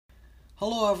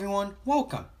Hello everyone,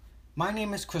 welcome. My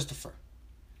name is Christopher,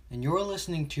 and you're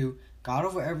listening to God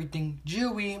Over Everything,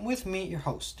 GOE, with me, your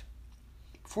host.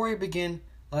 Before we begin,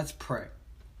 let's pray.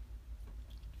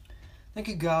 Thank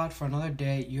you, God, for another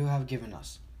day you have given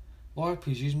us. Lord,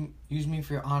 please use me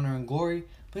for your honor and glory.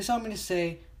 Please help me to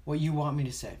say what you want me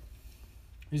to say.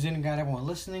 Using and guide everyone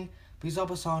listening, please help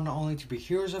us all not only to be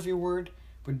hearers of your word,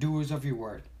 but doers of your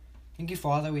word. Thank you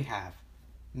for all that we have.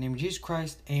 In the name of Jesus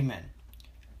Christ, amen.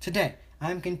 Today, I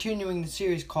am continuing the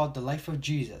series called The Life of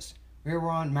Jesus. We are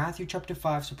on Matthew chapter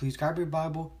 5, so please grab your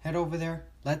Bible, head over there.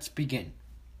 Let's begin.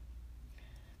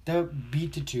 The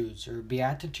Beatitudes, or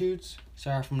Beatitudes,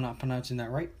 sorry if I'm not pronouncing that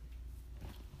right.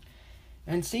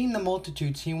 And seeing the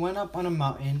multitudes, he went up on a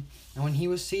mountain, and when he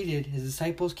was seated, his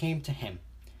disciples came to him.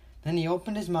 Then he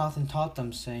opened his mouth and taught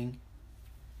them, saying,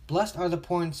 Blessed are the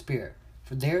poor in spirit,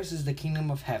 for theirs is the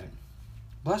kingdom of heaven.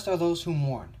 Blessed are those who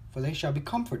mourn, for they shall be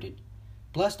comforted.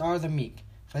 Blessed are the meek,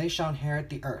 for they shall inherit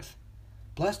the earth.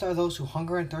 Blessed are those who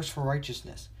hunger and thirst for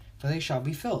righteousness, for they shall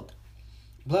be filled.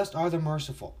 Blessed are the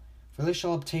merciful, for they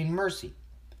shall obtain mercy.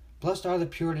 Blessed are the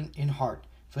pure in heart,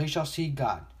 for they shall see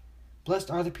God.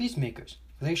 Blessed are the peacemakers,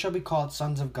 for they shall be called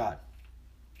sons of God.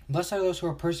 Blessed are those who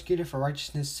are persecuted for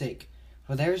righteousness' sake,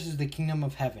 for theirs is the kingdom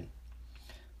of heaven.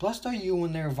 Blessed are you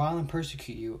when they revile and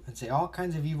persecute you, and say all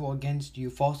kinds of evil against you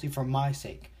falsely for my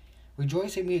sake.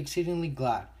 Rejoice and be exceedingly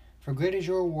glad, for great is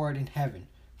your reward in heaven,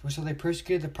 for so they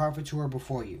persecuted the prophets who were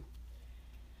before you.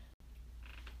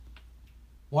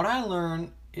 What I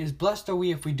learned is blessed are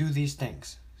we if we do these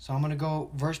things. So I'm going to go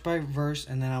verse by verse,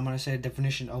 and then I'm going to say a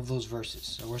definition of those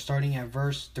verses. So we're starting at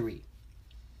verse 3.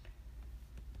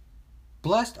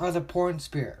 Blessed are the poor in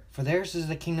spirit, for theirs is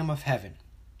the kingdom of heaven.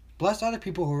 Blessed are the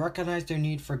people who recognize their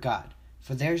need for God,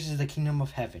 for theirs is the kingdom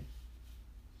of heaven.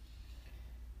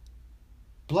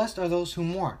 Blessed are those who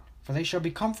mourn, for they shall be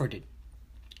comforted.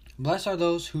 Blessed are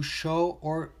those who fear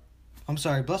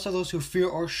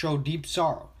or show deep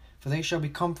sorrow, for they shall be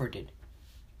comforted.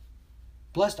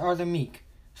 Blessed are the meek,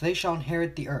 for they shall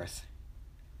inherit the earth.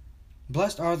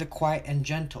 Blessed are the quiet and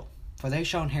gentle, for they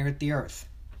shall inherit the earth.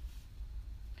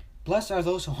 Blessed are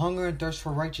those who hunger and thirst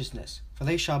for righteousness, for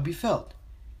they shall be filled.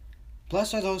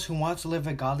 Blessed are those who want to live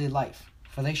a godly life,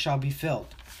 for they shall be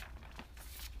filled.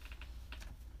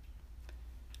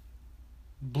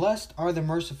 Blessed are the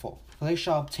merciful, for they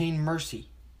shall obtain mercy.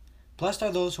 Blessed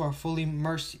are those who are full of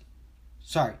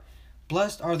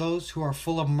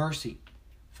mercy,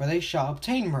 for they shall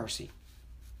obtain mercy.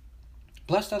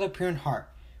 Blessed are the pure in heart,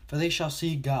 for they shall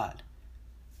see God.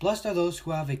 Blessed are those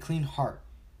who have a clean heart,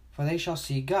 for they shall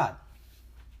see God.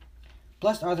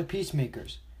 Blessed are the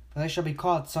peacemakers, for they shall be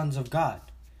called sons of God.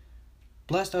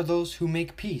 Blessed are those who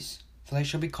make peace, for they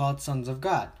shall be called sons of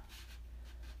God.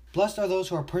 Blessed are those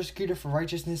who are persecuted for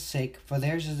righteousness' sake, for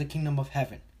theirs is the kingdom of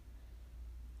heaven.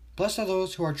 Blessed are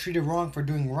those who are treated wrong for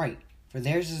doing right, for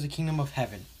theirs is the kingdom of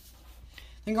heaven.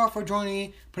 Thank you all for joining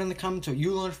me. Put in the comments what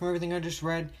you learned from everything I just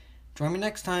read. Join me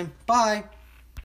next time. Bye!